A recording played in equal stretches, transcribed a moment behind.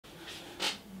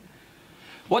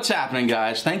What's happening,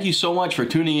 guys? Thank you so much for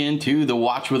tuning in to the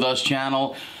Watch With Us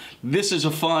channel. This is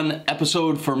a fun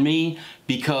episode for me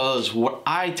because what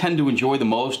I tend to enjoy the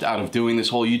most out of doing this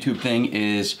whole YouTube thing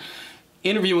is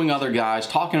interviewing other guys,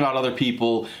 talking about other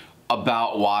people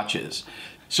about watches.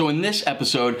 So in this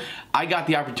episode, I got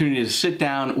the opportunity to sit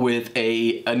down with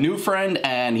a new friend,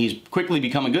 and he's quickly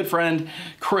become a good friend,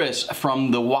 Chris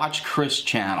from the WatchChris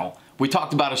Channel. We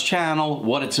talked about his channel,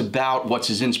 what it's about, what's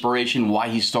his inspiration, why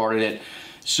he started it.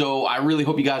 So I really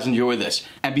hope you guys enjoy this.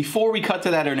 And before we cut to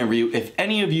that interview, if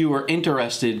any of you are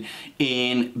interested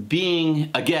in being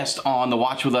a guest on the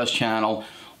Watch With Us channel,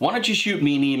 why don't you shoot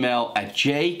me an email at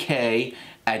jk@wwumedia.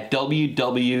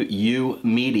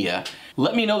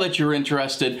 Let me know that you're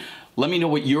interested. Let me know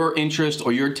what your interest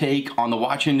or your take on the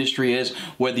watch industry is,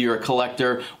 whether you're a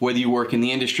collector, whether you work in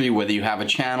the industry, whether you have a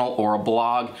channel or a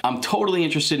blog. I'm totally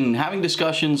interested in having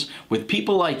discussions with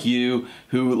people like you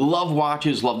who love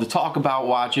watches, love to talk about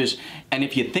watches, and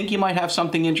if you think you might have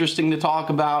something interesting to talk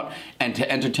about and to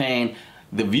entertain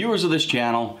the viewers of this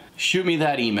channel, shoot me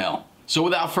that email. So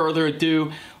without further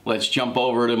ado, let's jump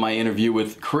over to my interview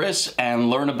with Chris and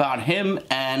learn about him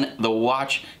and the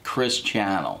WatchChris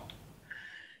channel.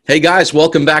 Hey guys,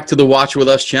 welcome back to the Watch With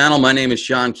Us channel. My name is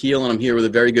John Keel, and I'm here with a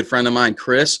very good friend of mine,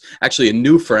 Chris. Actually a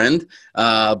new friend,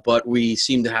 but we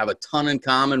seem to have a ton in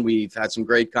common. We've had some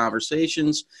great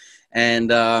conversations, and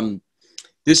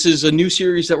this is a new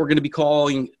series that we're going to be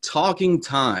calling Talking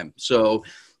Time. So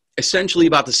essentially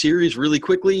about the series, really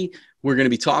quickly, we're going to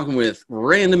be talking with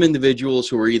random individuals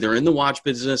who are either in the watch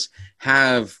business,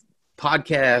 have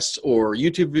podcasts or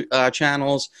YouTube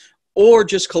channels, or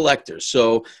just collectors.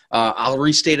 So I'll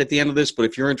restate at the end of this, but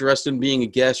if you're interested in being a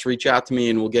guest, reach out to me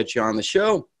and we'll get you on the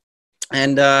show.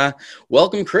 And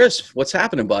welcome, Chris. What's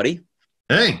happening, buddy?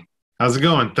 Hey, how's it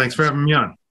going? Thanks for having me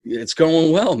on. It's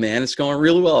going well, man. It's going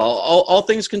really well. All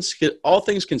things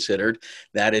considered,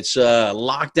 that it's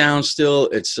lockdown still.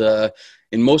 It's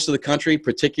in most of the country,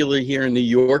 particularly here in New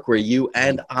York, where you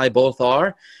and I both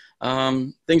are.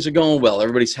 Things are going well.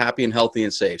 Everybody's happy and healthy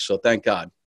and safe. So thank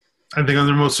God. I think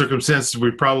under most circumstances,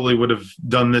 we probably would have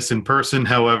done this in person.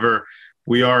 However,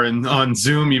 we are on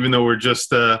Zoom, even though we're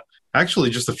just actually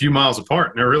just a few miles apart.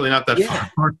 And they're really not that far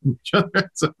apart from each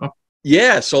other. So.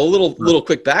 Yeah, so a little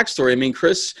quick backstory. I mean,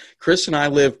 Chris and I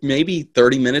live maybe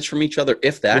 30 minutes from each other,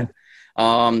 if that.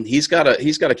 Yeah. He's got a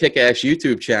kick-ass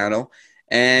YouTube channel,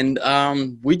 and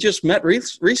we just met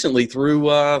recently through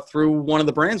one of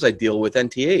the brands I deal with,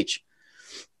 NTH.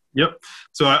 Yep.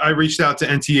 So I reached out to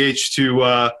NTH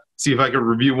to see if I could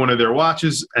review one of their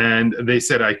watches, and they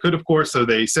said I could, of course. So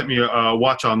they sent me a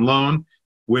watch on loan,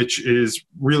 which is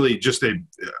really just a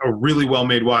really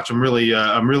well-made watch. I'm really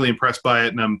impressed by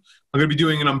it, and I'm going to be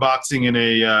doing an unboxing and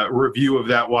a review of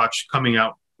that watch coming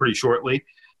out pretty shortly.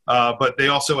 But they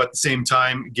also, at the same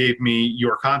time, gave me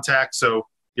your contact. So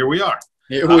here we are.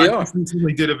 Here we are. I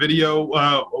recently did a video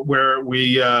where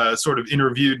we sort of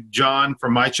interviewed John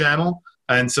from my channel,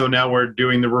 and so now we're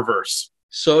doing the reverse.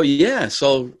 So yeah,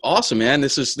 so awesome, man.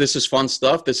 This is fun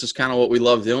stuff. This is kind of what we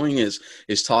love doing is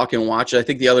talk and watch. I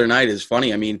think the other night is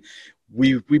funny. I mean,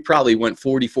 we probably went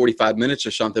 45 minutes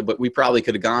or something, but we probably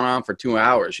could have gone on for 2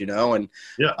 hours, you know, and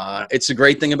it's a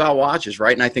great thing about watches,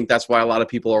 right? And I think that's why a lot of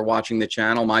people are watching the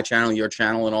channel, my channel, your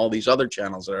channel, and all these other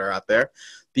channels that are out there,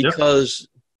 because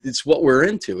it's what we're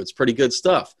into. It's pretty good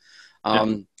stuff.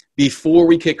 Before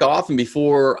we kick off and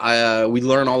before we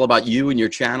learn all about you and your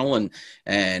channel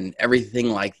and everything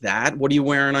like that, what are you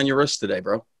wearing on your wrist today,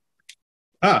 bro?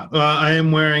 I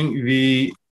am wearing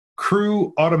the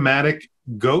Crew Automatic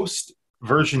Ghost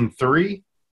version 3.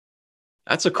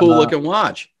 That's a cool looking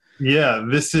watch. Yeah,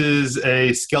 this is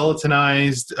a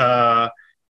skeletonized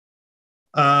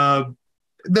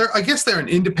I guess they're an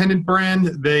independent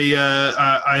brand. They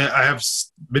I have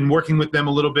been working with them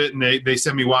a little bit, and they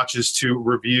send me watches to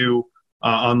review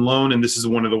on loan, and this is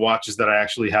one of the watches that I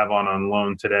actually have on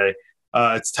loan today.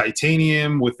 It's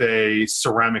titanium with a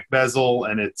ceramic bezel,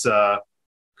 and it's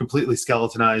completely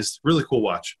skeletonized. Really cool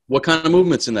watch. What kind of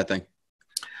movement's in that thing?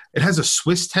 It has a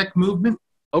Swiss Tech movement.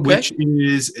 Okay. Which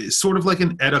is sort of like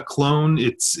an ETA clone.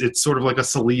 It's sort of like a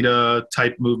Salida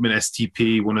type movement,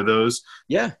 STP, one of those.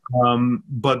 Yeah.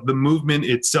 But the movement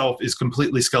itself is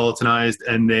completely skeletonized,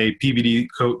 and they PVD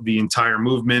coat the entire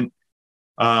movement.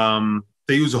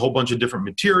 They use a whole bunch of different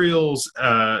materials.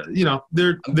 You know,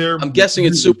 they're. I'm guessing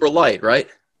it's super light, right?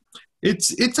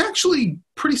 It's actually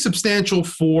pretty substantial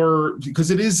because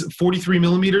it is 43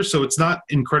 millimeters, so it's not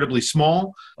incredibly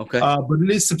small. Okay. But it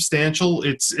is substantial.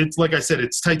 It's like I said,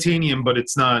 it's titanium, but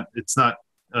it's not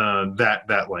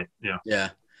that light. Yeah. Yeah.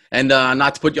 And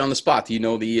not to put you on the spot, do you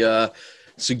know the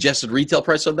suggested retail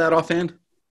price of that offhand?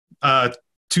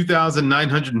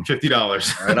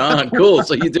 $2,950. Right on. Cool.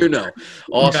 So you do know.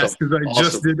 Awesome. Yes,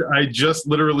 because I just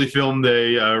literally filmed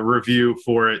a review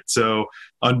for it. So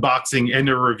unboxing and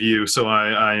a review. So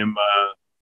I am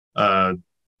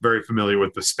very familiar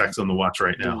with the specs on the watch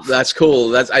right now. That's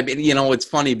cool. I mean, you know, it's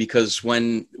funny because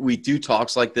when we do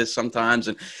talks like this sometimes,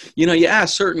 and you know, you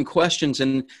ask certain questions,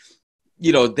 and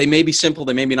you know, they may be simple,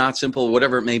 they may be not simple,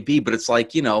 whatever it may be, but it's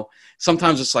like, you know,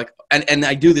 sometimes it's like, and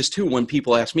I do this too when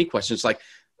people ask me questions, like,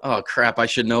 oh crap, I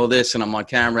should know this, and I'm on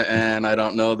camera and I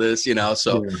don't know this, you know.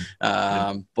 So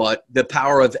but the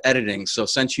power of editing. So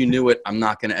since you knew it, I'm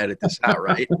not going to edit this out,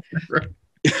 right? Right.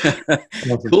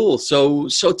 Cool. So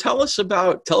tell us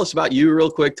about you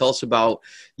real quick. Tell us about,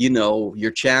 you know,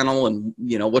 your channel and,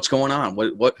 you know, what's going on.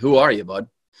 Who are you, bud?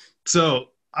 So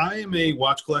I am a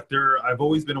watch collector. I've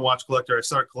always been a watch collector. I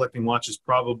started collecting watches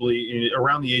probably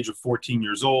around the age of 14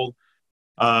 years old.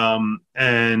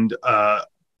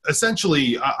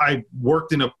 Essentially, I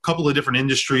worked in a couple of different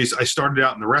industries. I started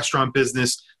out in the restaurant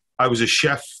business. I was a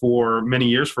chef for many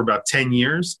years, for about 10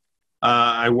 years.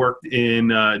 I worked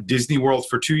in Disney World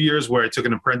for 2 years, where I took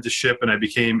an apprenticeship and I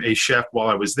became a chef while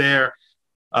I was there.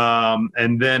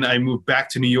 And then I moved back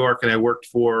to New York and I worked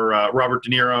for Robert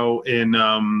De Niro in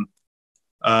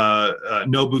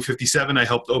Nobu 57. I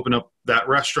helped open up that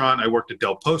restaurant. I worked at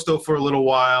Del Posto for a little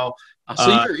while.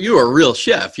 So you're a real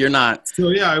chef. You're not. So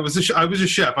yeah, I was a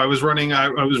chef. I was running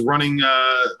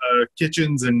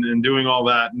kitchens and doing all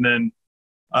that. And then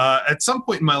at some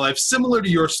point in my life, similar to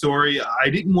your story, I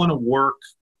didn't want to work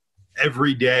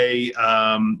every day,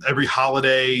 every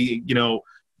holiday. You know,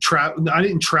 I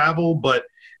didn't travel, but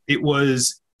it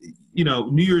was, you know,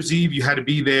 New Year's Eve, you had to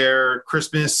be there,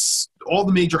 Christmas, all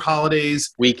the major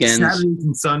holidays, weekends, Saturdays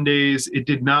and Sundays. It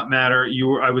did not matter.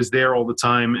 I was there all the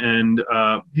time. And,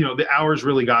 you know, the hours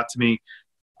really got to me.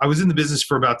 I was in the business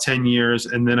for about 10 years.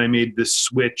 And then I made this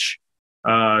switch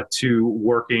to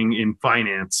working in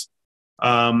finance.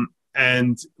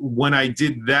 And when I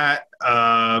did that,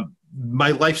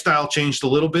 my lifestyle changed a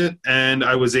little bit, and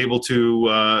I was able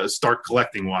to start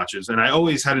collecting watches. And I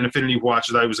always had an affinity for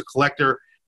watches. I was a collector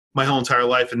my whole entire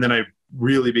life, and then I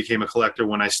really became a collector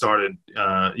when I started,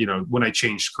 you know, when I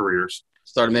changed careers.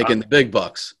 Started making the big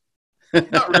bucks.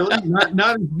 Not really,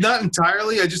 not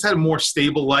entirely. I just had a more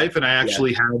stable life, and I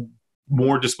actually had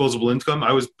more disposable income.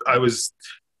 I was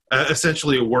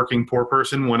essentially a working poor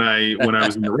person when I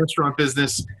was in the restaurant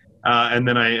business, and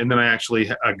then I actually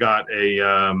got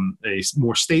a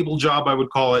more stable job, I would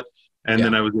call it, and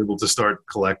then I was able to start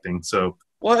collecting. So.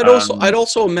 Well, I'd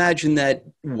also imagine that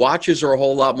watches are a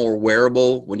whole lot more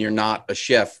wearable when you're not a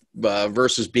chef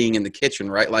versus being in the kitchen,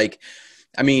 right? Like,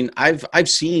 I mean, I've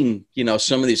seen, you know,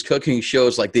 some of these cooking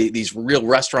shows, like these real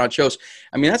restaurant shows.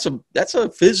 I mean, that's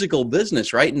a physical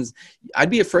business, right? And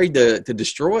I'd be afraid to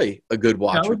destroy a good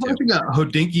watch. I was watching a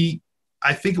Hodinkee.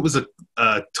 I think it was a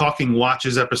Talking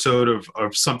Watches episode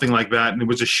of something like that, and there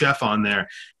was a chef on there,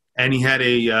 and he had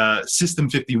a System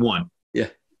 51. Yeah,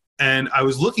 and I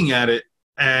was looking at it.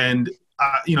 And,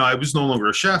 you know, I was no longer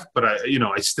a chef, but I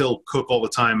still cook all the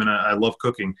time, and I love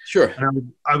cooking. Sure.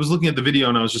 And I was looking at the video,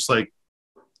 and I was just like,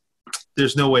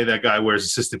 there's no way that guy wears a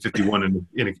System 51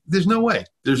 there's no way.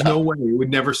 There's no way. It would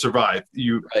never survive.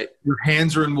 Your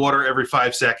hands are in water every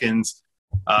 5 seconds.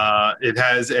 It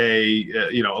has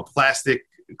a plastic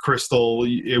crystal.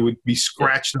 It would be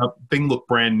scratched up. Thing looked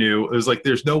brand new. It was like,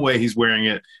 there's no way he's wearing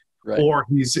it. Right. Or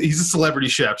he's a celebrity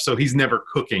chef, so he's never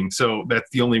cooking. So that's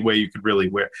the only way you could really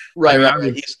wear.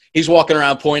 Right. He's walking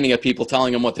around pointing at people,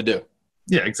 telling them what to do.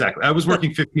 Yeah, exactly. I was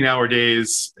working 15-hour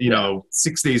days, you know,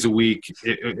 6 days a week.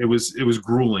 It was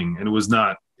grueling, and it was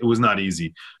not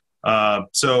easy.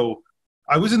 So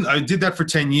I did that for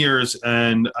 10 years,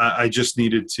 and I just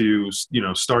needed to, you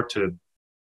know, start to,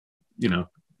 you know,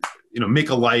 make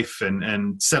a life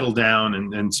and settle down,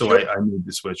 and so I made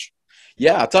the switch.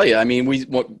 Yeah, I'll tell you. I mean, we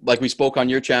spoke on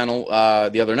your channel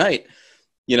the other night.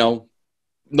 You know,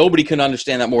 nobody can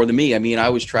understand that more than me. I mean, I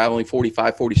was traveling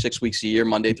 45, 46 weeks a year,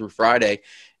 Monday through Friday.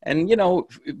 And, you know,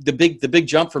 the big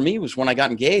jump for me was when I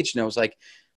got engaged, and I was like,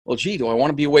 well, gee, do I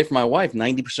want to be away from my wife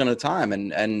 90% of the time?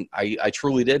 And I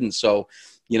truly didn't. So,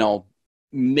 you know,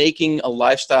 making a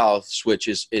lifestyle switch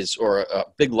or a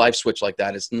big life switch like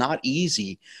that is not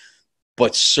easy,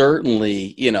 but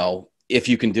certainly, you know, if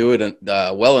you can do it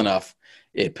well enough,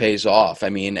 it pays off. I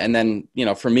mean, and then, you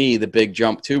know, for me, the big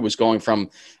jump too was going from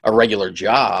a regular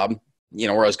job, you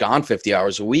know, where I was gone 50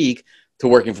 hours a week, to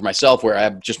working for myself, where I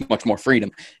have just much more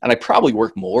freedom, and I probably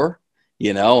work more,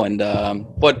 you know, and,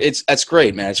 but that's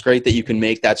great, man. It's great that you can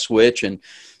make that switch and,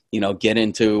 you know, get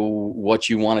into what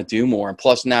you want to do more. And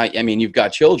plus now, I mean, you've got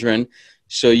children,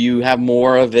 so you have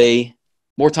more of a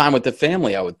More time with the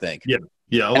family, I would think. Yeah.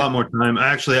 Yeah. A lot more time. I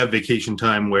actually have vacation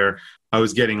time where I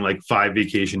was getting like 5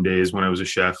 vacation days when I was a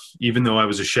chef, even though I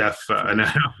was a chef and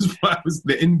I was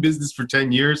in business for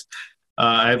 10 years.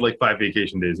 I had like 5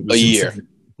 vacation days. It was A year.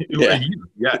 A year.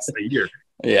 Yes. A year.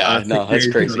 Yeah. No, 6 that's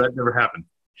days, crazy. that never happened.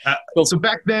 Cool. So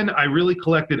back then I really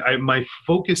collected, my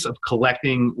focus of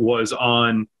collecting was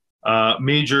on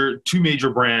two major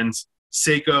brands,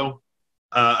 Seiko.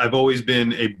 I've always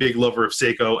been a big lover of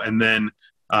Seiko, and then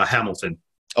Hamilton.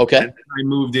 Okay. And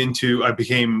then I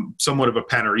became somewhat of a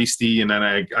Paneristi, and then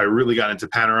I really got into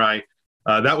Panerai.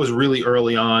 That was really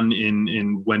early on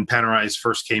in when Panerais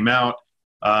first came out,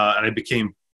 and I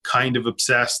became kind of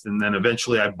obsessed. And then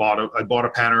eventually I bought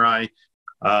a Panerai.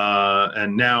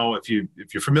 And now, if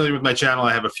you're familiar with my channel,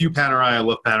 I have a few Panerai. I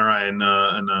love Panerai,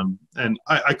 and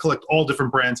I collect all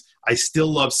different brands. I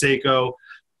still love Seiko,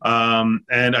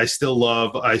 and I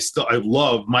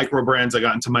love micro brands. I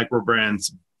got into micro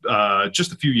brands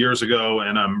just a few years ago,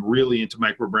 and I'm really into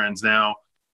micro brands now.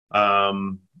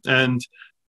 And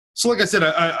so, like I said,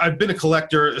 I've been a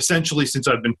collector essentially since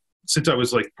I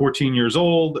was like 14 years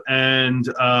old, and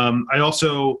I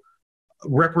also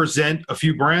represent a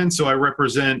few brands. So I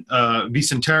represent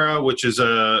Vicentera, which is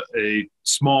a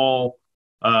small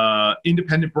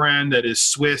independent brand that is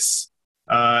Swiss,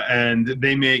 and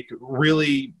they make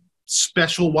really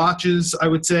special watches, I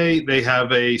would say. They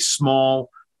have a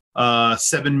small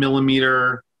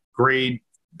 7mm grade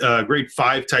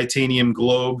 5 titanium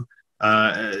globe.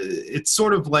 It's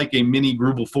sort of like a mini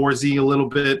Grubel Forzi a little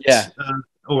bit, Yeah.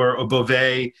 Or a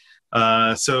Beauvais.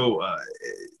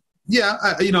 Yeah,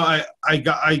 I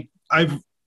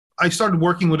started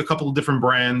working with a couple of different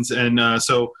brands, and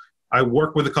so I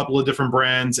work with a couple of different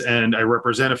brands, and I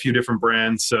represent a few different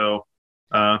brands. So,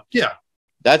 yeah.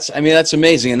 That's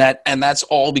amazing, and that's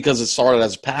all because it started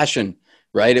as a passion,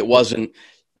 right? It wasn't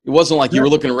like you were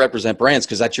looking to represent brands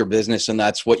because that's your business and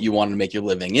that's what you wanted to make your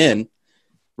living in,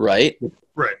 right?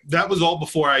 Right. That was all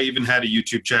before I even had a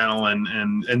YouTube channel,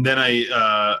 and then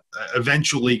I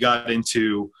eventually got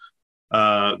into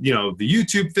the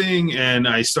YouTube thing, and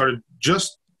I started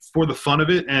just for the fun of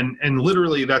it, and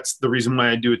literally that's the reason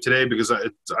why I do it today, because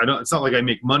it's not like I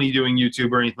make money doing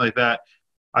YouTube or anything like that.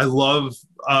 I love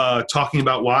talking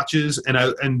about watches,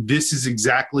 and this is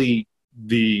exactly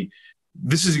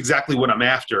what I'm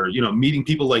after. Meeting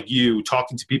people like you,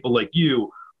 talking to people like you,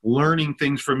 learning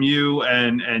things from you,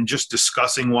 and just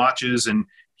discussing watches and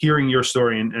hearing your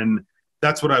story, and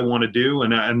that's what I want to do.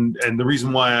 And the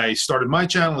reason why I started my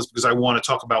channel is because I want to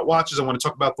talk about watches. I want to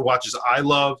talk about the watches I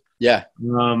love. Yeah.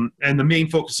 And the main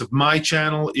focus of my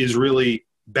channel is really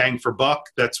bang for buck.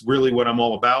 That's really what I'm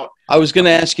all about. I was going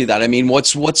to ask you that. I mean,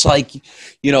 what's like,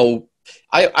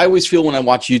 I always feel when I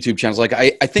watch YouTube channels, like I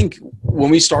think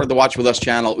when we started the Watch With Us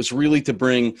channel, it was really to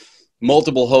bring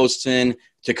multiple hosts in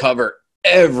to cover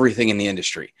everything in the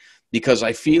industry, because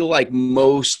I feel like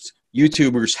most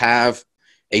YouTubers have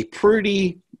a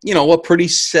pretty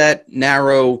set,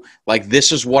 narrow, like,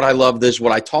 this is what I love, this is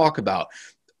what I talk about.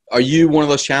 Are you one of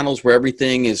those channels where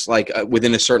everything is like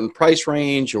within a certain price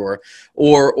range, or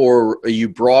are you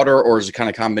broader, or is it kind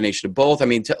of a combination of both? I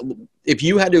mean, if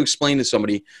you had to explain to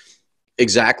somebody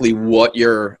exactly what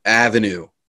your avenue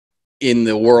in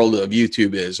the world of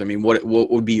YouTube is, I mean, what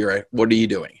are you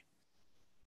doing?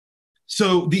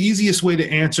 So the easiest way to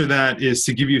answer that is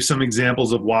to give you some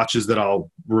examples of watches that I'll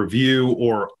review,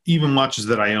 or even watches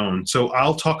that I own. So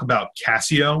I'll talk about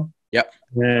Casio. Yep.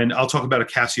 And I'll talk about a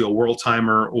Casio World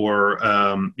Timer, or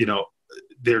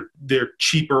they're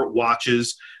cheaper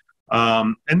watches.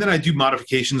 And then I do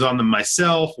modifications on them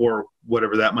myself, or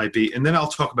whatever that might be. And then I'll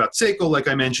talk about Seiko, like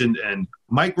I mentioned, and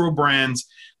micro brands.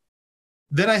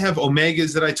 Then I have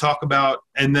Omegas that I talk about,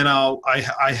 and then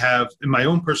I have in my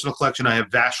own personal collection, I have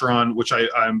Vacheron, which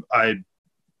I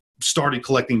started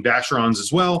collecting Vacherons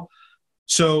as well.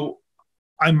 So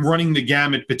I'm running the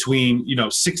gamut between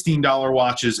 $16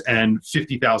 watches and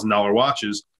 $50,000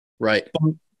 watches. Right.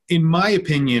 In my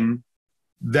opinion,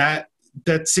 that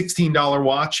 $16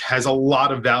 watch has a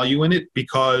lot of value in it,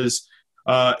 because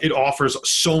it offers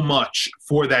so much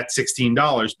for that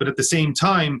 $16. But at the same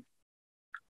time,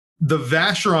 the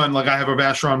Vacheron, like I have a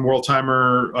Vacheron World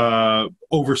Timer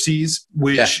overseas,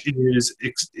 which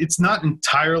it's not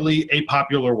entirely a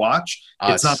popular watch.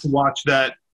 It's not the watch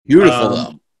that beautiful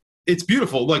though. It's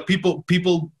beautiful. Like people,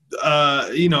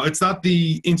 it's not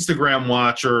the Instagram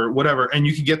watch or whatever, and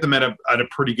you can get them at a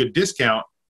pretty good discount.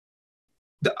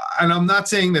 And I'm not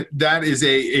saying that is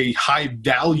a high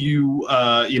value,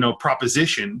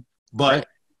 proposition, but right.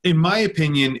 In my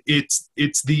opinion, it's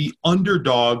the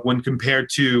underdog when compared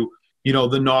to,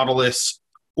 the Nautilus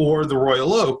or the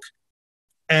Royal Oak.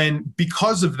 And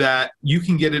because of that, you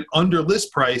can get it under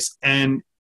list price, and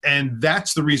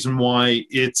that's the reason why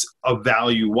it's a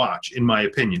value watch, in my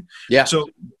opinion. Yeah. So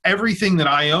everything that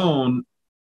I own,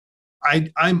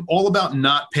 I'm all about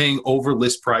not paying over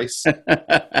list price.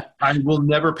 I will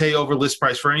never pay over list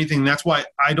price for anything. That's why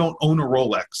I don't own a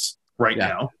Rolex right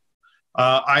now.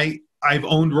 I've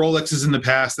owned Rolexes in the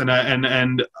past, and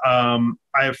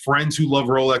I have friends who love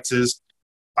Rolexes.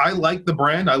 I like the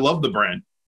brand. I love the brand.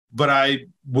 But I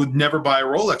would never buy a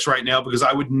Rolex right now because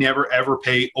I would never ever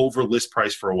pay over list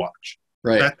price for a watch.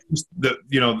 Right. That's just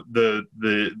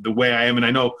the way I am, and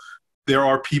I know there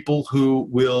are people who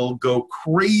will go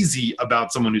crazy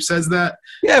about someone who says that.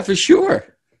 Yeah, for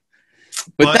sure.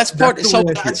 But that's part. So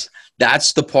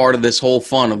that's the part of this whole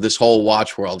fun of this whole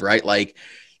watch world, right? Like,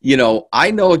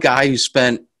 I know a guy who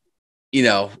spent,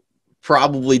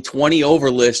 probably 20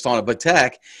 over list on a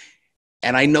Patek.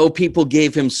 And I know people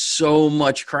gave him so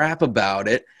much crap about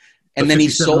it, and then he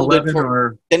sold it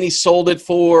for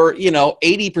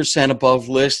 80% above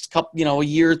list, a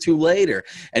year or two later.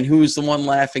 And who's the one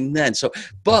laughing then? So,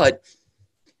 but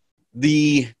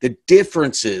the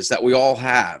differences that we all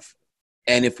have,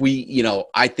 and if we,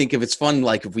 I think if it's fun,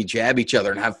 like if we jab each other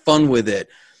and have fun with it,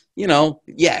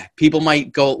 people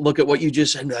might go look at what you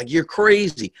just said and be like, you're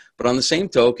crazy. But on the same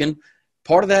token,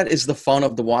 part of that is the fun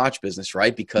of the watch business,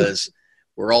 right? Because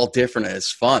we're all different and it's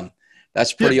fun.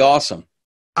 That's pretty awesome.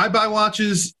 I buy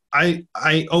watches. I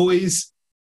always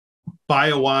buy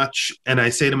a watch and I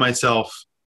say to myself,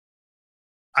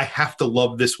 I have to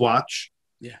love this watch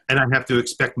and I have to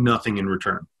expect nothing in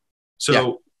return.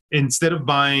 So instead of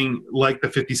buying like the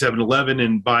 5711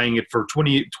 and buying it for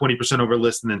 20% over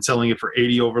list and then selling it for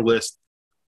 80 over list,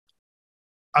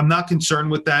 I'm not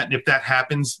concerned with that. And if that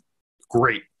happens,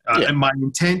 great. And my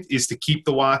intent is to keep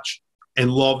the watch and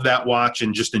love that watch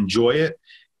and just enjoy it.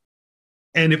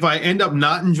 And if I end up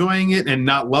not enjoying it and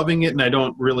not loving it, and I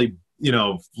don't really,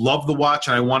 love the watch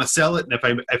and I want to sell it,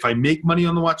 and if I make money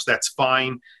on the watch, that's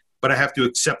fine. But I have to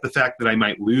accept the fact that I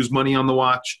might lose money on the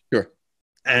watch. Sure.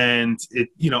 And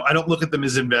I don't look at them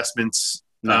as investments.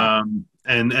 No.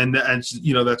 And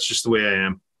that's just the way I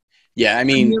am. Yeah, I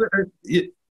mean,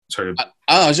 sorry.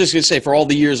 I was just going to say, for all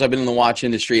the years I've been in the watch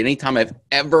industry, anytime I've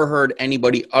ever heard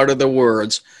anybody utter the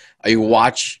words, a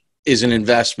watch is an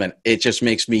investment, it just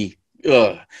makes me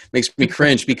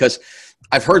cringe, because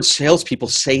I've heard salespeople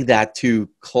say that to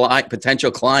potential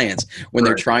clients when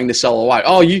they're trying to sell a watch.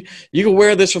 Oh, you can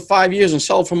wear this for 5 years and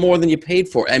sell it for more than you paid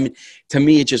for. I mean, to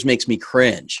me, it just makes me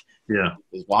cringe. Yeah.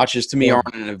 Watches to me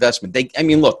aren't an investment. They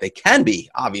can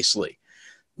be, obviously.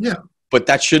 Yeah. But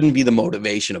that shouldn't be the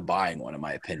motivation of buying one, in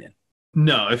my opinion.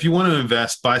 No, if you want to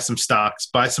invest, buy some stocks,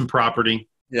 buy some property.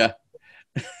 Yeah.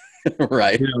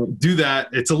 Right. Do that.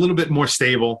 It's a little bit more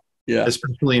stable. Yeah.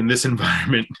 Especially in this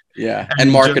environment. Yeah.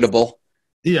 And marketable.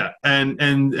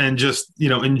 And just,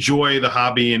 enjoy the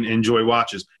hobby and enjoy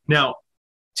watches. Now,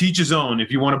 to each his own.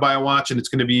 If you want to buy a watch and it's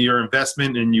going to be your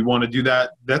investment and you want to do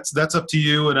that, that's up to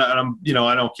you. And I'm,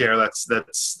 I don't care.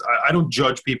 I don't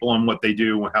judge people on what they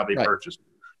do and how they purchase.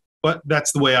 But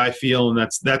that's the way I feel, and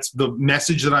that's the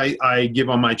message that I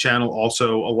give on my channel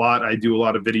also a lot. I do a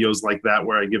lot of videos like that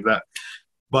where I give that.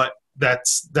 But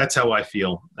that's how I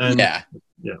feel. And yeah.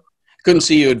 Couldn't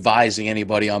see you advising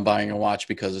anybody on buying a watch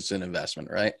because it's an investment,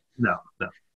 right? No.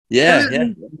 Yeah.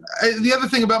 The other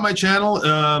thing about my channel,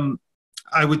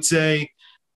 I would say,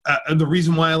 the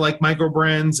reason why I like micro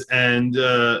brands and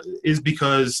is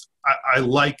because I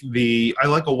like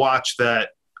a watch that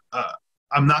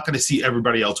I'm not going to see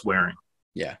everybody else wearing.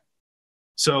 Yeah.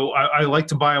 So I like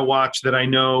to buy a watch that I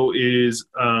know is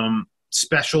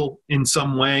special in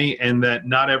some way, and that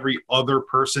not every other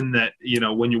person that,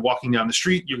 when you're walking down the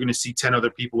street, you're going to see 10 other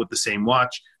people with the same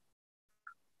watch.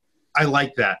 I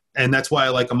like that. And that's why I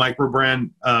like a micro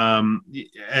brand,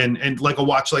 and like a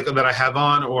watch like that I have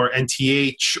on, or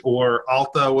NTH or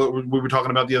Alta, what we were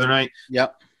talking about the other night.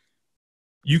 Yep.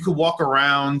 You could walk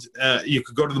around, you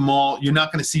could go to the mall. You're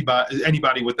not going to see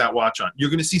anybody with that watch on. You're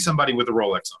going to see somebody with a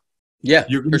Rolex on. Yeah,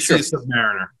 you're going to see a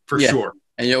Submariner for sure.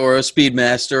 And or a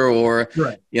Speedmaster, or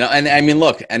and I mean,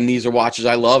 look, and these are watches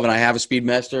I love, and I have a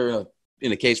Speedmaster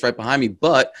in a case right behind me.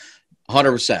 But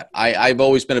 100%, I've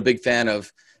always been a big fan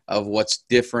of what's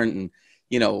different, and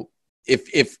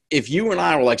if you and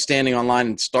I were like standing online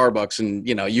in Starbucks, and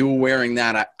you were wearing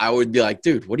that, I would be like,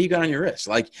 dude, what do you got on your wrist?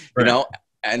 Like,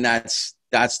 and that's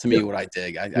to me what I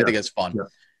dig. I think it's fun.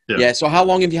 Yeah. So how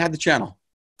long have you had the channel?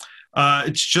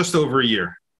 It's just over a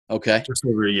year. Okay. Just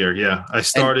over a year. Yeah. I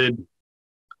started.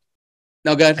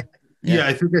 No, good. Yeah.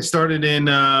 I think I started in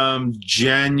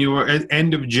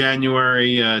end of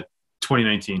January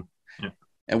 2019. Yeah.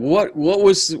 And what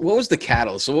was the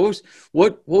catalyst? So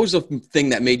what was the thing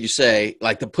that made you say,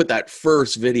 like, to put that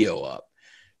first video up?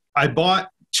 I bought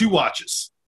 2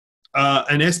 watches.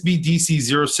 An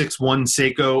SBDC 061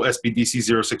 Seiko,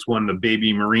 SBDC 061, the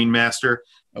Baby Marine Master.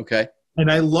 Okay. And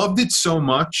I loved it so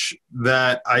much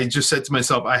that I just said to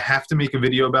myself, I have to make a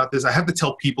video about this. I have to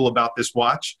tell people about this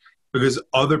watch because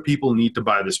other people need to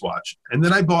buy this watch. And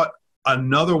then I bought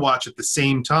another watch at the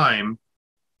same time,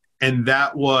 and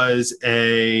that was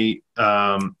a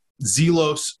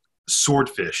Zelos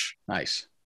Swordfish. Nice.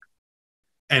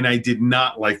 And I did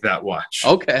not like that watch.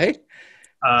 Okay.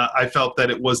 I felt that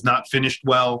it was not finished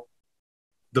well.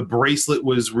 The bracelet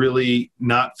was really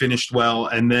not finished well.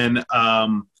 And then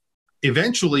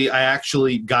eventually I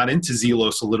actually got into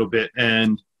Zelos a little bit,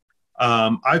 and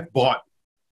I've bought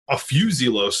a few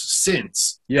Zelos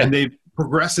since, and they've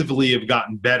progressively have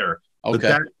gotten better. Okay. But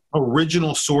that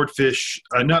original Swordfish,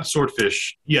 not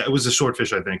Swordfish, yeah, it was a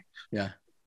Swordfish, I think. Yeah.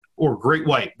 Or Great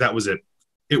White, that was it.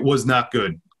 It was not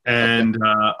good. And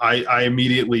I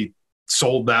immediately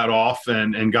sold that off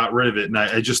and got rid of it. And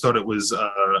I just thought it was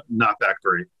not that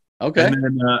great. Okay. And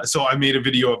then, so I made a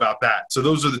video about that. So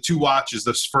those are the 2 watches,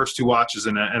 those first 2 watches.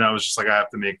 And I was just like, I have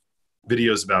to make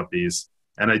videos about these.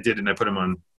 And I did, and I put them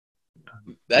on.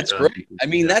 That's great. I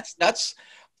mean, that's,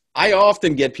 I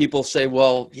often get people say,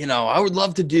 well, you know, I would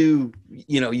love to do,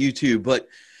 you know, YouTube, but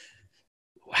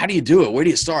how do you do it? Where do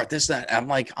you start? This, that. I'm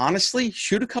like, honestly,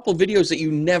 shoot a couple videos that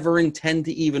you never intend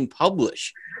to even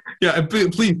publish. Yeah, and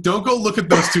please don't go look at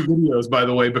those 2 videos, by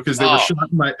the way, because they were shot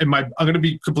in my. I'm going to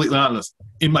be completely honest,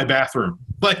 in my bathroom.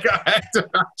 Like,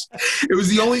 it was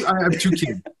the only. I have 2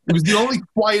 kids. It was the only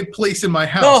quiet place in my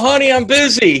house. No, honey, I'm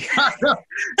busy.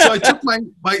 So I took my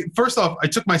first off. I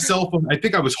took my cell phone. I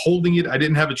think I was holding it. I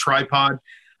didn't have a tripod.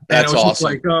 That's and I was awesome. just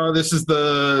like, oh, this is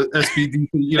the SBD.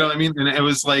 You know what I mean? And it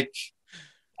was like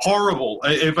horrible.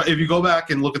 If you go back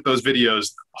and look at those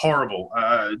videos, horrible.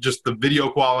 Just the video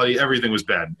quality, everything was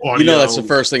bad. Audio, you know, that's the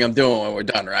first thing I'm doing when we're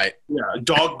done, right? Yeah,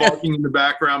 dog barking in the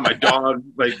background, my dog,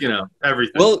 like, you know,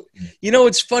 everything. Well, you know,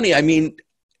 it's funny. I mean,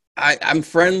 I'm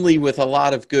friendly with a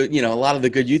lot of good, you know, a lot of the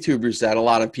good YouTubers that a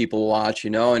lot of people watch,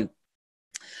 you know, and,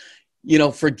 you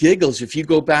know, for giggles, if you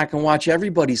go back and watch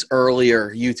everybody's earlier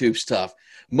YouTube stuff,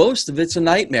 most of it's a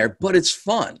nightmare, but it's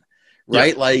fun,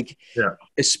 right? Yeah. Like, yeah.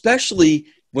 Especially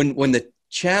when the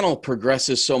channel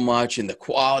progresses so much and the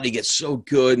quality gets so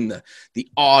good and the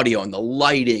audio and the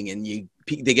lighting and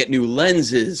they get new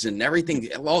lenses and everything,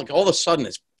 all of a sudden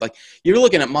it's like, you're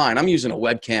looking at mine. I'm using a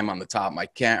webcam on the top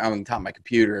of my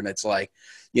computer, and it's like,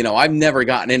 you know, I've never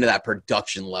gotten into that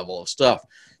production level of stuff.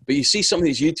 But you see some of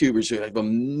these YouTubers who have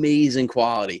amazing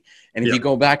quality, and if you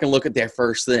go back and look at their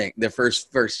first,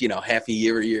 you know, half a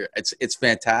year, it's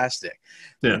fantastic.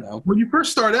 Yeah. You know? When you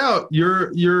first start out,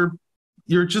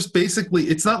 you're just basically,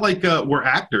 it's not like we're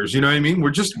actors, you know what I mean?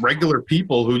 We're just regular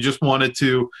people who just wanted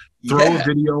to throw a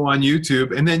video on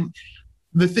YouTube. And then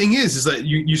the thing is that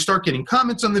you start getting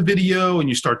comments on the video, and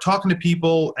you start talking to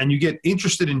people, and you get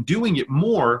interested in doing it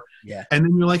more. Yeah. And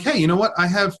then you're like, hey, you know what?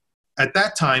 At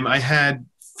that time, I had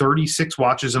 36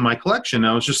 watches in my collection.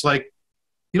 I was just like,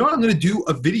 you know what? I'm going to do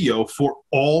a video for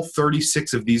all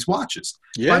 36 of these watches.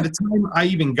 Yeah. By the time I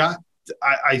even got,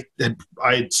 I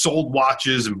had sold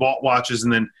watches and bought watches,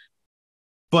 and then,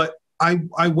 but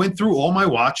I went through all my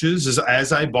watches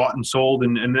as I bought and sold,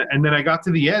 and then I got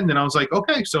to the end, and I was like,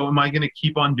 okay, so am I going to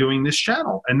keep on doing this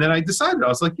channel? And then I decided, I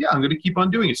was like, yeah, I'm going to keep on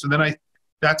doing it. So then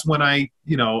that's when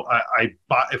you know,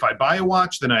 if I buy a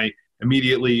watch, then I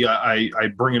immediately I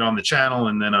bring it on the channel,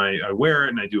 and then I wear it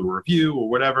and I do a review or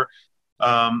whatever.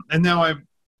 And now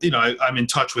I'm in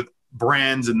touch with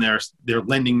brands, and they're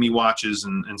lending me watches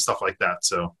and stuff like that.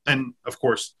 So, and of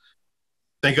course,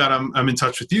 thank God I'm in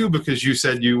touch with you, because you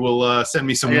said you will send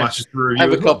me some watches to review. I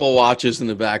have a couple watches in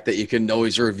the back that you can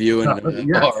always review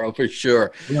and borrow for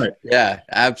sure. Right. Yeah,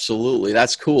 absolutely.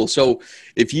 That's cool. So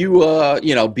if you,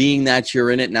 you know, being that you're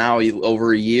in it now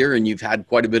over a year and you've had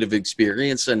quite a bit of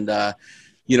experience, and,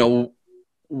 you know,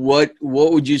 what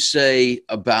would you say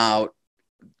about,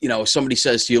 you know, if somebody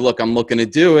says to you, look, I'm looking to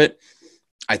do it.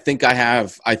 I think I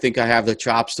have the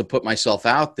chops to put myself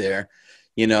out there.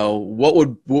 You know, what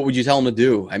would you tell them to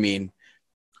do? I mean,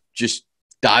 just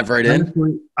dive right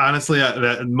in. Honestly,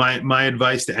 my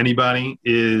advice to anybody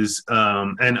is,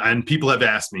 and people have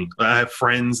asked me. I have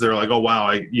friends. They're like, "Oh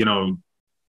wow,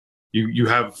 you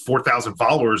have 4,000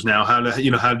 followers now. How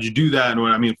did you do that?" And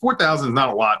I mean, 4,000 is not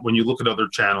a lot when you look at other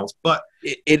channels, but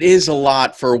it is a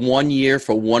lot for 1 year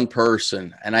for one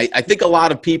person. And I think a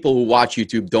lot of people who watch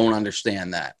YouTube don't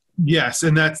understand that. Yes,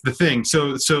 and that's the thing.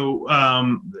 So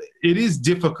it is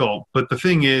difficult, but the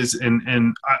thing is,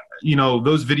 and I, you know,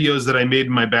 those videos that I made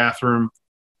in my bathroom,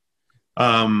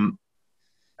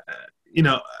 you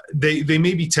know, they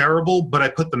may be terrible, but I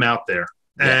put them out there,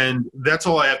 and that's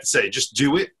all I have to say. Just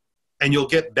do it, and you'll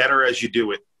get better as you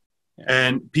do it.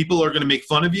 And people are going to make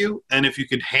fun of you, and if you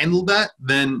could handle that,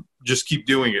 then just keep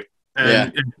doing it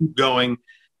and keep going.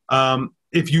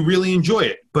 If you really enjoy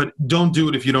it, but don't do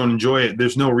it if you don't enjoy it.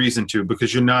 There's no reason to,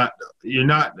 because you're not going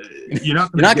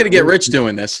to get rich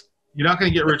doing this. You're not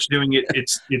going to get rich doing it.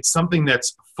 It's something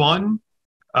that's fun.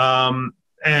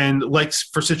 And like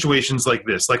for situations like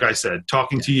this, like I said,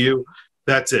 talking to you,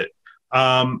 that's it.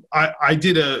 I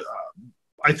did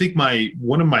I think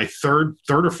one of my third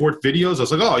or fourth videos, I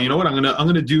was like, oh, you know what? I'm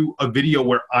gonna do a video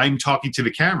where I'm talking to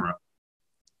the camera.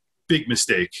 Big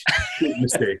mistake. Big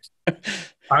mistake.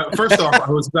 First off,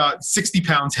 I was about 60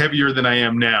 pounds heavier than I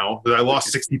am now. I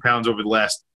lost 60 pounds over the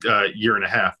last year and a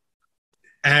half.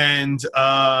 And,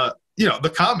 you know, the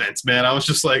comments, man, I was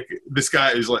just like, this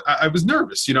guy is like, I was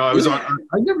nervous. You know,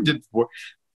 I never did it before.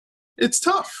 It's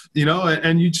tough, you know,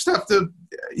 and you just have to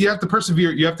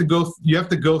persevere. You have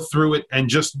to go through it and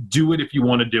just do it if you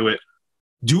want to do it.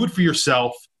 Do it for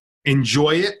yourself.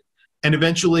 Enjoy it. And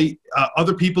eventually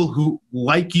other people who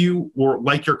like you or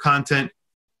like your content,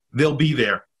 they'll be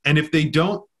there. And if they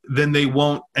don't, then they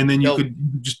won't. And then they'll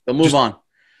move on.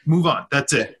 Move on.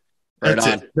 That's it. That's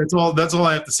it. That's all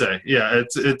I have to say. Yeah.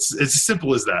 It's as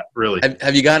simple as that, really.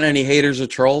 Have you gotten any haters or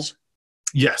trolls?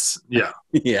 Yes. Yeah.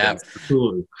 Yeah. Yes,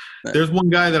 absolutely. There's one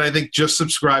guy that I think just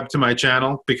subscribed to my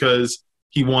channel because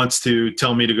he wants to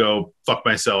tell me to go fuck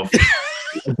myself.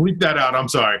 Bleep that out. I'm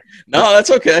sorry. No,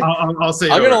 that's okay. I'll say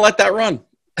I'm going to let that run.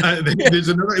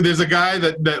 There's a guy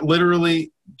that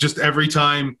literally just every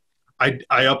time I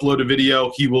upload a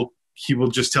video, he will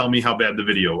just tell me how bad the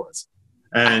video was.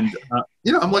 And,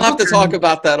 you know, I'm like, we'll have to talk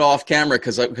about that off camera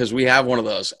because we have one of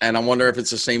those. And I wonder if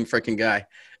it's the same freaking guy.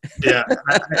 Yeah.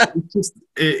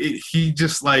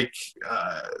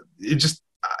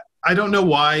 I don't know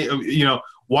why, you know,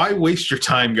 why waste your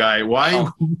time, guy? Why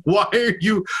are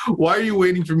you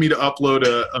waiting for me to upload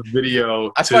a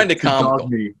video? I find it comical.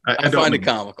 I find it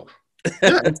comical.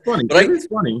 Yeah, it's funny. It's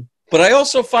funny. But I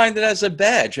also find it as a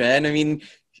badge, man. I mean,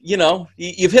 you know,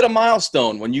 you've hit a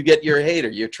milestone when you get your hater,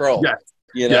 your troll. Yes.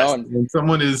 You know,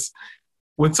 yes.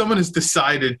 When someone has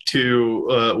decided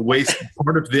to waste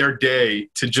part of their day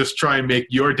to just try and make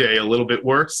your day a little bit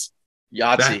worse.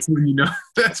 Yahtzee.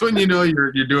 That's when you know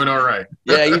you're doing all right.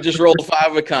 Yeah, you just rolled a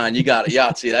 5 of a kind. You got it.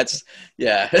 Yahtzee. That's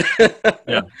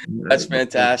that's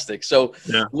fantastic. So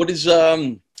what is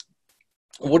the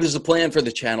plan for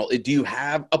the channel? Do you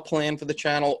have a plan for the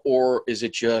channel, or is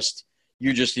it just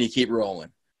you keep rolling?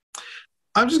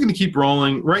 I'm just going to keep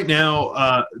rolling. Right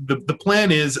now, the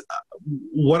plan is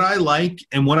what I like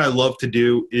and what I love to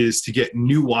do is to get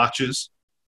new watches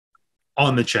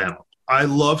on the channel. I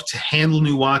love to handle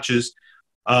new watches.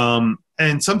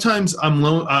 And sometimes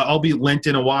I'll be lent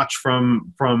in a watch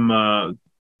from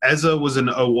EZA was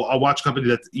a watch company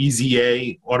that's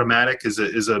EZA automatic is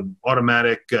a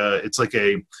automatic. It's like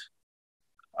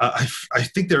I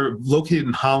think they're located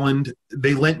in Holland.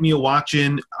 They lent me a watch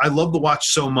in. I love the watch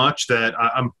so much that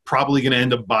I'm probably going to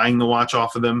end up buying the watch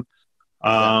off of them.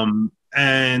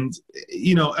 And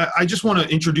you know, I just want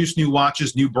to introduce new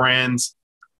watches, new brands,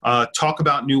 talk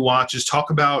about new watches,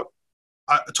 talk about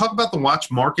the watch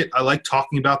market. I like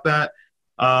talking about that.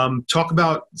 Talk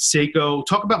about Seiko,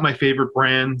 talk about my favorite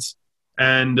brands,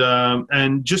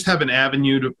 and just have an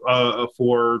avenue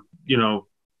for, you know,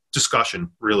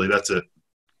 discussion. Really, that's it.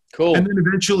 Cool. And then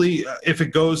eventually, if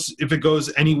it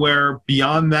goes anywhere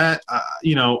beyond that,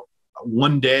 you know,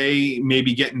 one day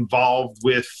maybe get involved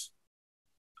with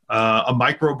a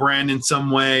micro brand in some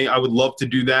way. I would love to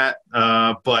do that,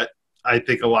 but I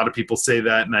think a lot of people say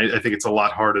that, and I think it's a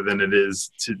lot harder than it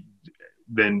is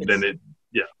than it.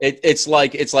 Yeah, it's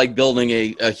like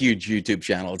building a huge YouTube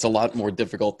channel. It's a lot more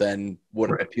difficult than what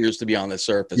it appears to be on the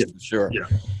surface, for sure. Yeah.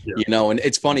 You know, and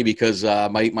it's funny because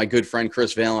my good friend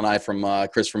Chris Vale and I from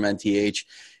Chris from NTH,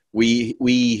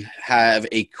 we have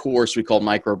a course we call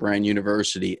Micro Brand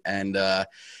University, and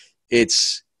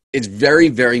it's very,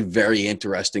 very, very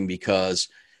interesting because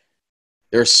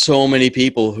there are so many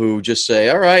people who just say,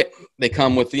 all right, they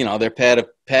come with, you know, their pad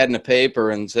and a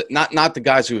paper, and not the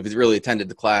guys who have really attended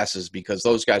the classes, because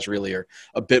those guys really are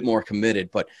a bit more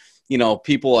committed. But, you know,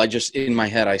 people, in my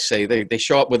head, I say they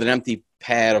show up with an empty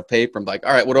pad of paper. I'm like,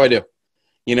 all right, what do I do?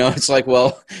 You know, it's like,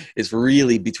 well, it's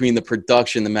really between the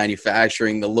production, the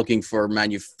manufacturing, the looking for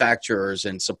manufacturers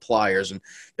and suppliers. And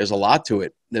there's a lot to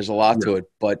it. There's a lot to it.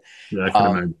 But I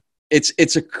can imagine.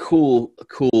 it's a cool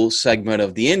segment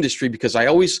of the industry, because I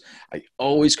always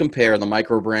compare the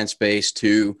micro brand space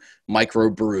to micro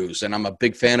brews, and I'm a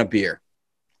big fan of beer.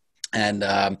 And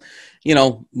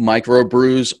micro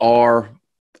brews are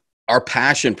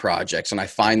passion projects, and I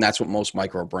find that's what most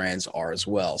micro brands are as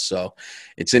well. So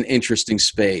it's an interesting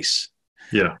space.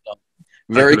 Yeah.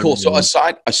 Very cool. So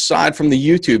aside from the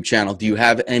YouTube channel, do you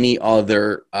have any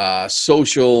other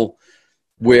social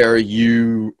where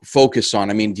you focus on?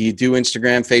 I mean, do you do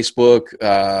Instagram, Facebook?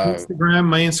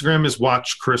 My Instagram is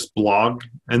WatchChris Blog.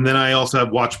 And then I also have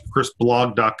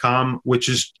WatchChrisBlog.com, which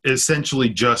is essentially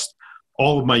just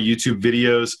all of my YouTube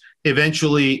videos.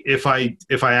 Eventually, if I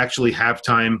actually have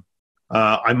time,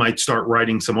 I might start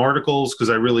writing some articles, because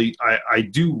I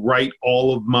do write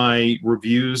all of my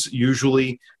reviews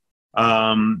usually.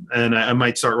 And I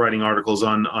might start writing articles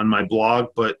on my blog,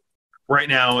 but right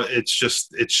now it's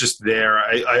just there.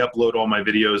 I upload all my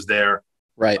videos there.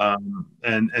 Right.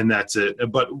 And that's it.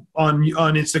 But on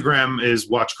Instagram is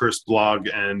WatchChris Blog.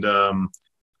 And,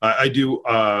 I do,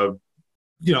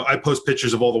 I post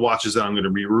pictures of all the watches that I'm going to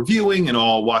be reviewing and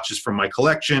all watches from my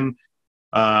collection,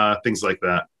 things like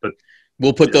that. But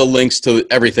we'll put the links to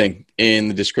everything in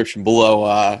the description below,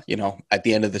 at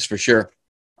the end of this for sure.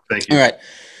 Thank you. All right.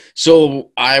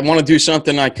 So I want to do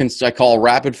something I call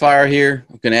rapid fire here.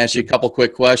 I'm going to ask you a couple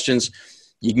quick questions.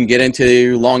 You can get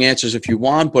into long answers if you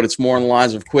want, but it's more in the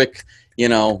lines of quick,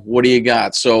 what do you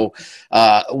got? So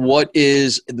what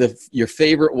is your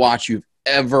favorite watch you've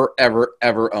ever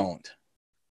owned?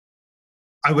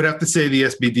 I would have to say the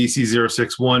SBDC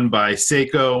 061 by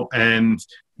Seiko, and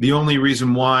the only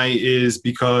reason why is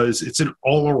because it's an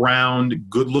all-around,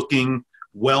 good-looking,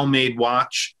 well-made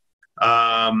watch.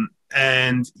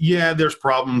 And yeah, there's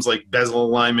problems like bezel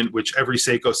alignment, which every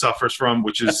Seiko suffers from,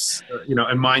 which is,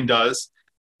 and mine does.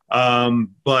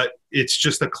 But it's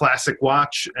just a classic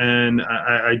watch. And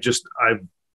the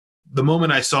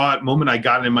moment I saw it, moment I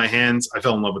got it in my hands, I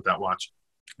fell in love with that watch.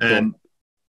 And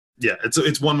yeah,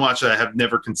 it's one watch that I have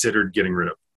never considered getting rid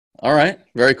of. All right.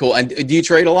 Very cool. And do you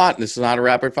trade a lot? This is not a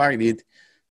rapid fire.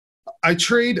 I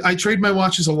trade my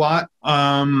watches a lot,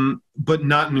 but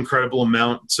not an incredible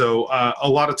amount. So a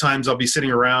lot of times I'll be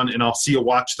sitting around and I'll see a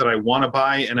watch that I want to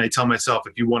buy, and I tell myself,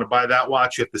 if you want to buy that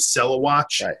watch, you have to sell a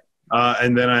watch. Right.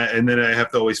 And then I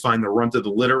have to always find the runt of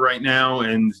the litter right now.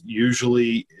 And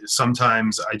usually,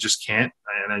 sometimes I just can't.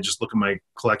 And I just look at my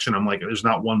collection. I'm like, there's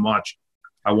not one watch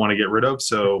I want to get rid of.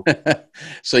 So,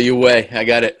 so you weigh. I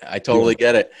got it. I totally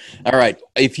get it. All right.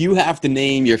 If you have to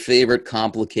name your favorite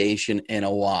complication in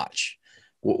a watch,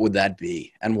 what would that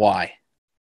be and why?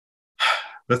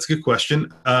 That's a good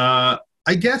question. I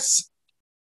guess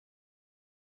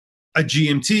a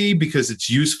GMT, because it's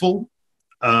useful.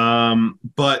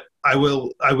 But I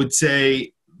would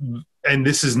say, and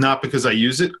this is not because I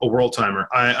use it, a world timer.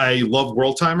 I love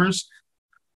world timers.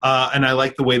 And I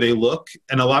like the way they look.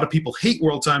 And a lot of people hate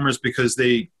world timers because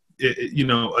a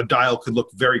dial could look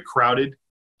very crowded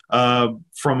from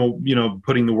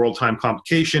putting the world time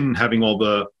complication, having all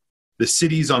the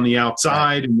cities on the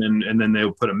outside, and then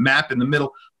they'll put a map in the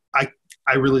middle. I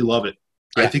really love it.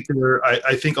 Yeah. I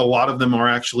think a lot of them are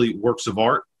actually works of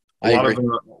art. A lot of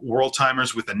them are world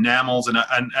timers with enamels, and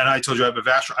I told you I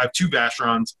have two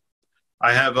Vacherons.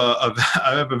 I have a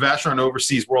Vacheron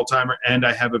Overseas world timer, and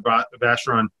I have a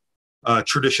Vacheron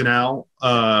Traditional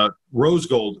rose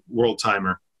gold world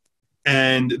timer,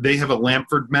 and they have a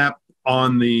Lamford map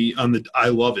on the. I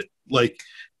love it.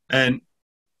 And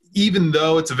even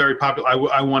though it's a very popular,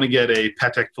 I want to get a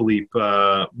Patek Philippe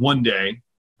one day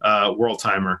world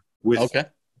timer with. Okay.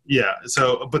 Yeah.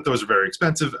 So, but those are very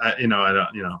expensive. I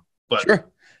don't. But sure,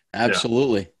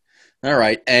 absolutely. Yeah. All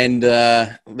right, and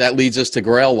that leads us to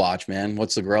Grail watch, man.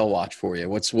 What's the Grail watch for you?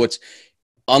 What's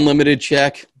unlimited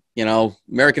check?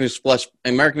 American Express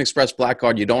Black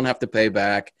Card. You don't have to pay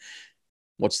back.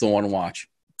 What's the one watch?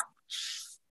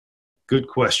 Good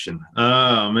question.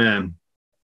 Oh man,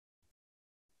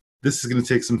 this is going to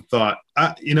take some thought.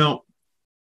 I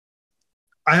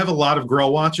have a lot of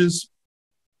Grail watches.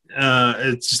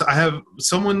 It's just I have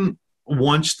someone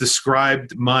once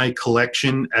described my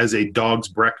collection as a dog's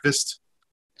breakfast.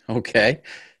 Okay.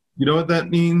 You know what that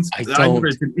means? I don't.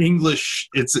 It's in English.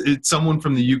 It's someone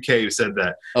from the UK who said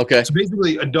that. Okay. So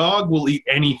basically, a dog will eat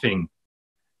anything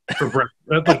for breakfast.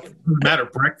 That doesn't matter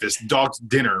breakfast. Dog's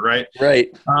dinner, right? Right.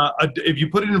 If you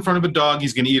put it in front of a dog,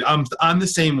 he's going to eat. I'm the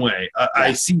same way. Yeah.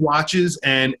 I see watches,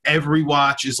 and every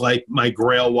watch is like my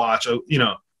Grail watch. I'm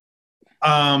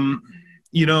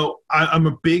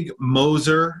a big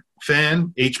Moser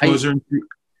fan, Moser.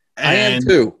 I am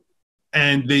too.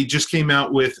 And they just came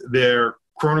out with their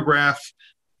chronograph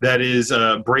that is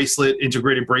a bracelet,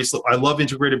 integrated bracelet. I love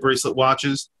integrated bracelet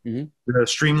watches. The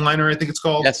Streamliner, I think it's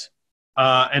called. Yes.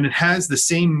 And it has the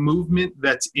same movement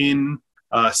that's in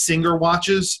Singer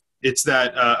watches. It's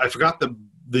that I forgot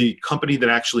the company that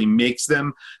actually makes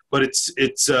them, but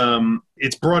it's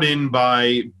brought in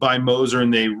by Moser,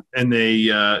 and they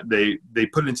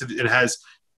put it into it has,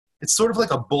 it's sort of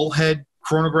like a bullhead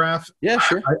chronograph. Yeah,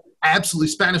 sure. Absolutely,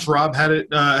 Spanish Rob had it.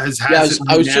 I was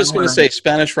just going to say,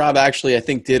 Spanish Rob actually, I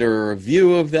think, did a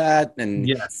review of that, and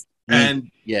yes,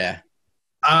 and yeah,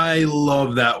 I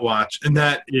love that watch, and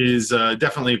that is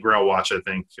definitely a Grail watch. I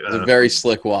think it's a very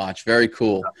slick watch, very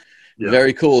cool, yeah.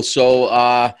 Very cool.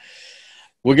 So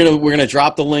we're gonna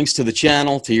drop the links to the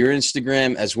channel, to your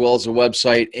Instagram, as well as the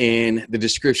website in the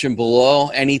description below.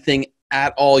 Anything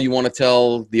at all you want to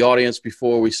tell the audience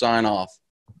before we sign off?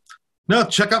 No,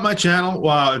 check out my channel.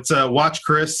 Wow, it's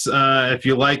WatchChris. If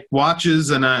you like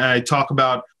watches, and I talk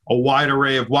about a wide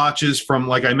array of watches from,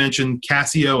 like I mentioned,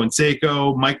 Casio and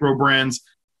Seiko, micro brands,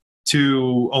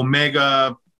 to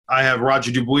Omega. I have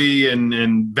Roger Dubuis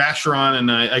and Vacheron,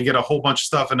 and I get a whole bunch of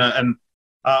stuff. And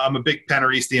I'm a big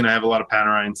Panaristi, and I have a lot of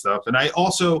Panerai stuff. And I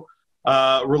also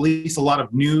release a lot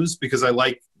of news because I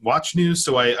like watch news.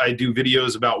 So I do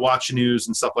videos about watch news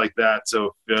and stuff like that.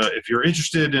 So if you're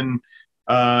interested in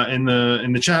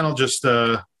the channel, just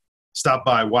stop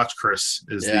by. WatchChris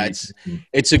is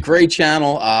it's a great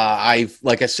channel.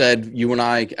 Like I said, you and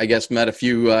I guess met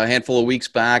a handful of weeks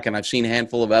back, and I've seen a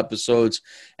handful of episodes,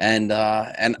 and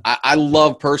I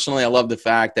love the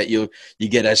fact that you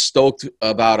get as stoked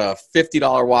about a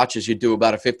 $50 watch as you do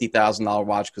about a $50,000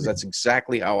 watch, because that's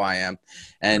exactly how I am.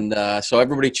 And so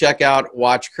everybody check out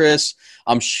WatchChris.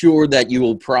 I'm sure that you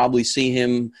will probably see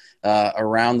him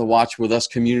around the Watch With Us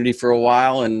community for a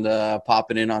while, and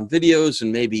popping in on videos,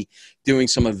 and maybe doing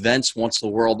some events once the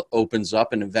world opens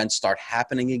up and events start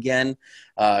happening again,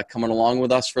 coming along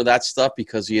with us for that stuff,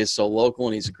 because he is so local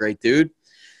and he's a great dude.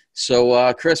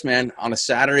 So Chris, man, on a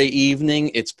Saturday evening,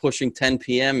 it's pushing 10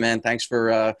 p.m. man. Thanks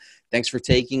for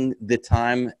taking the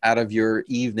time out of your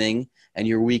evening and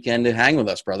your weekend to hang with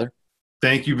us, brother.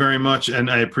 Thank you very much,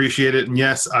 and I appreciate it. And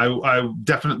yes, I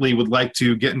definitely would like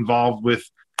to get involved with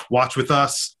Watch With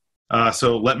Us,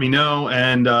 so let me know.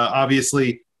 And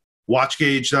obviously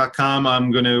watchgauge.com,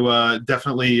 I'm going to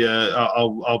definitely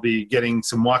I'll be getting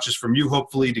some watches from you,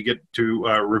 hopefully, to get to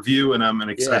review, and I'm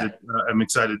excited. I'm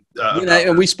excited.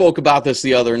 And we spoke about this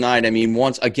the other night. I mean,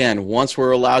 once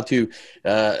we're allowed to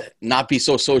not be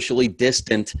so socially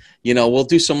distant, we'll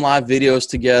do some live videos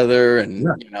together, and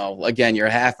again, you're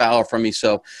a half hour from me,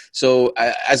 so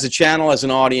as a channel, as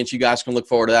an audience, you guys can look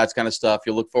forward to that kind of stuff.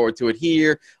 You'll look forward to it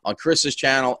here on Chris's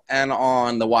channel and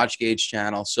on the Watch Gauge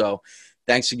channel. So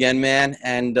thanks again, man,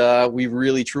 and we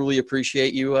really, truly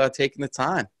appreciate you taking the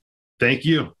time. Thank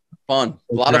you. Fun.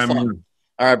 A lot of fun.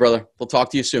 All right, brother. We'll talk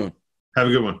to you soon. Have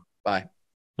a good one. Bye.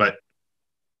 Bye.